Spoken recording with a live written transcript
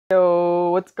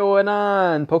Yo, what's going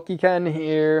on? Pokeken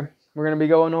here. We're going to be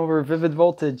going over ViViD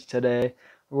Voltage today,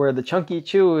 where the Chunky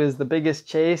Chew is the biggest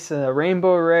chase and a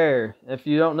rainbow rare. If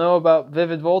you don't know about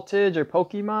ViViD Voltage or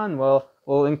Pokemon, well,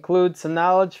 we'll include some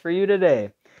knowledge for you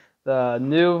today. The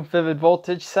new ViViD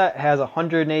Voltage set has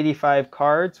 185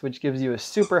 cards, which gives you a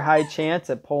super high chance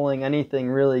at pulling anything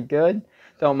really good.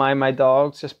 Don't mind my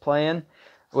dogs just playing.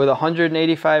 With a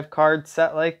 185 card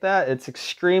set like that, it's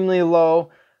extremely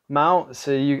low mount,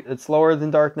 so it's lower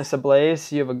than Darkness Ablaze,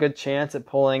 so you have a good chance at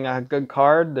pulling a good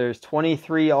card. There's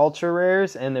 23 ultra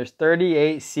rares and there's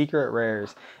 38 secret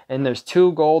rares, and there's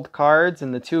 2 gold cards,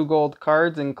 and the 2 gold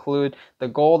cards include the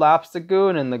gold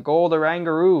Obstagoon and the gold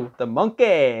Oranguru, the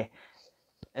monkey.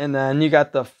 And then you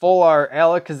got the full art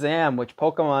Alakazam, which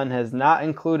Pokemon has not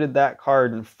included that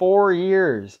card in 4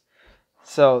 years.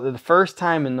 So the first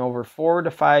time in over 4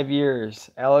 to 5 years,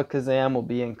 Alakazam will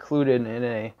be included in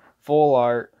a full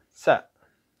art set.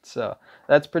 So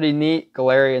that's pretty neat.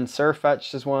 Galarian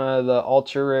Surfetch is one of the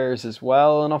ultra rares as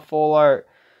well in a full art.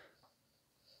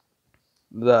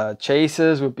 The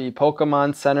chases would be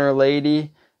Pokemon Center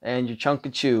Lady and your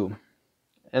Chunkachu.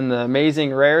 In the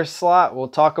amazing rares slot, we'll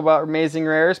talk about amazing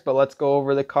rares, but let's go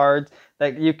over the cards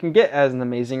that you can get as an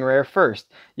amazing rare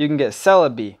first. You can get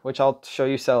Celebi, which I'll show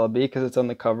you Celebi because it's on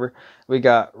the cover. We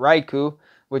got Raikou,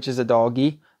 which is a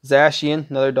doggy. Zacian,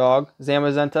 another dog.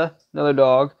 Zamazenta, another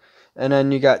dog. And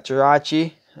then you got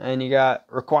Jirachi, and you got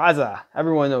Rayquaza.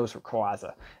 Everyone knows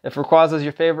Rayquaza. If Rayquaza is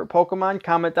your favorite Pokemon,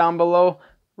 comment down below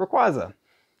Rayquaza.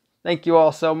 Thank you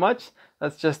all so much.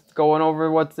 That's just going over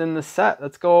what's in the set.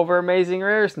 Let's go over Amazing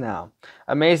Rares now.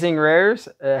 Amazing Rares,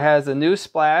 it has a new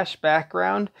splash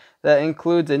background that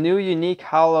includes a new unique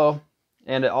holo,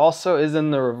 and it also is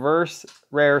in the reverse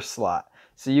rare slot.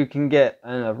 So you can get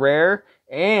a rare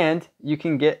and you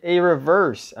can get a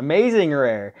reverse amazing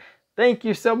rare. Thank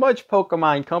you so much,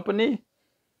 Pokemon Company.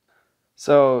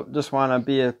 So just want to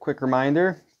be a quick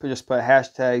reminder, just put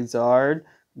hashtag Zard,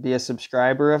 be a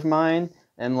subscriber of mine,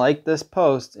 and like this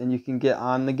post, and you can get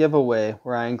on the giveaway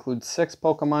where I include 6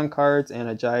 Pokemon cards and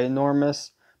a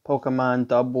ginormous Pokemon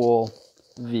Double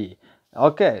V.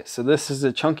 Okay, so this is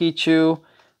a Chunky Chew.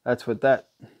 That's what that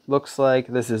looks like.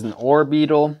 This is an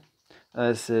Orbeetle.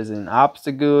 This is an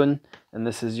Obstagoon, and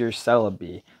this is your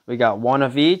Celebi. We got one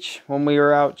of each when we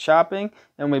were out shopping,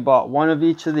 and we bought one of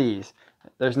each of these.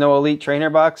 There's no Elite Trainer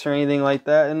box or anything like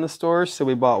that in the stores, so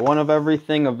we bought one of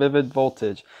everything of ViViD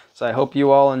Voltage. So I hope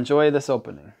you all enjoy this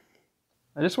opening.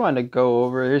 I just wanted to go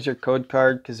over, here's your code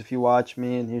card, because if you watch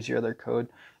me, and here's your other code.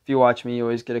 If you watch me, you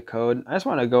always get a code. I just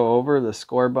want to go over the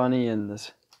Score Bunny and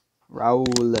this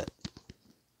Rowlet.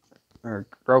 Or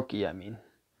Grookey, I mean.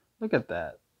 Look at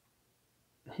that.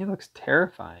 He looks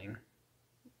terrifying.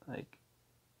 Like,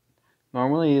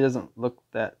 normally he doesn't look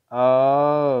that...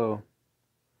 Oh.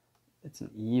 It's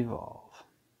an evolve.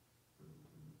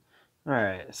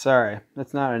 Alright, sorry.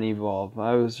 That's not an evolve.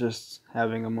 I was just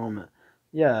having a moment.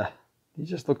 Yeah, he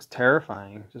just looks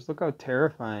terrifying. Just look how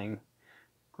terrifying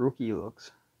Grookey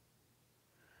looks.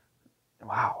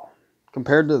 Wow.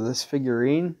 Compared to this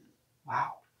figurine,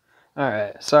 wow.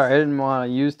 Alright, sorry, I didn't want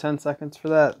to use 10 seconds for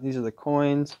that. These are the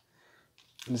coins.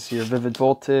 This is your ViViD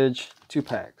Voltage, 2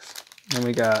 packs. And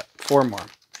we got 4 more.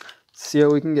 Let's see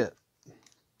what we can get.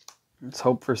 Let's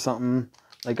hope for something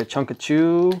like a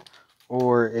Chunkachu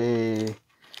or a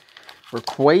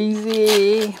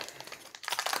Rayquaza.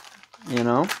 You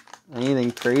know,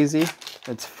 anything crazy.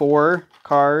 It's 4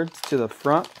 cards to the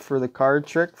front for the card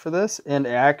trick for this. And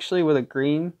actually with a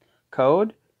green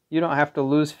code, you don't have to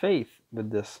lose faith with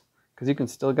this, because you can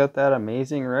still get that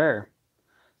amazing rare.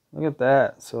 Look at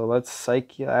that. So let's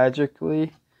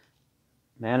psychologically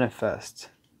manifest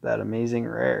that amazing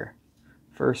rare.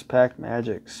 First pack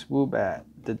magic, Swoobat,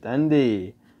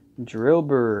 Dedenne,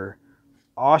 Drillbur,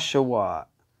 Oshawott,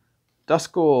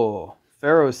 Duskull,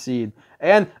 Ferroseed,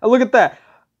 and look at that!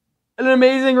 An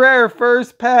amazing rare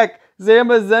first pack,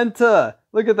 Zamazenta.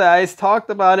 Look at that, I talked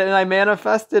about it and I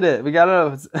manifested it. We got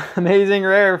an amazing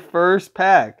rare first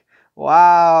pack.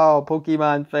 Wow,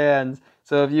 Pokemon fans.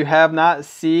 So if you have not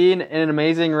seen an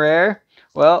amazing rare,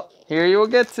 well, here you will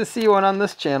get to see one on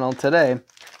this channel today,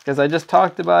 because I just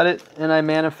talked about it and I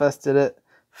manifested it.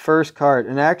 First card.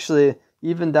 And actually,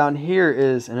 even down here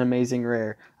is an amazing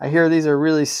rare. I hear these are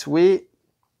really sweet.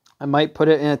 I might put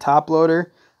it in a top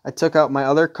loader. I took out my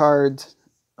other cards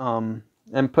and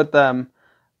put them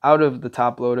out of the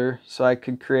top loader so I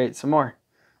could create some more.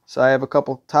 So I have a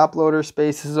couple top loader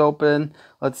spaces open.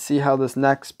 Let's see how this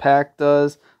next pack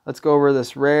does. Let's go over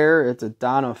this rare. It's a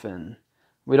Donphan.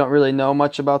 We don't really know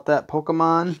much about that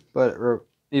Pokemon, but it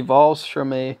evolves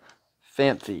from a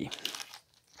Phanpy.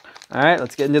 All right,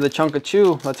 let's get into the Chunk of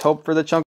Chew. Let's hope for the Chunk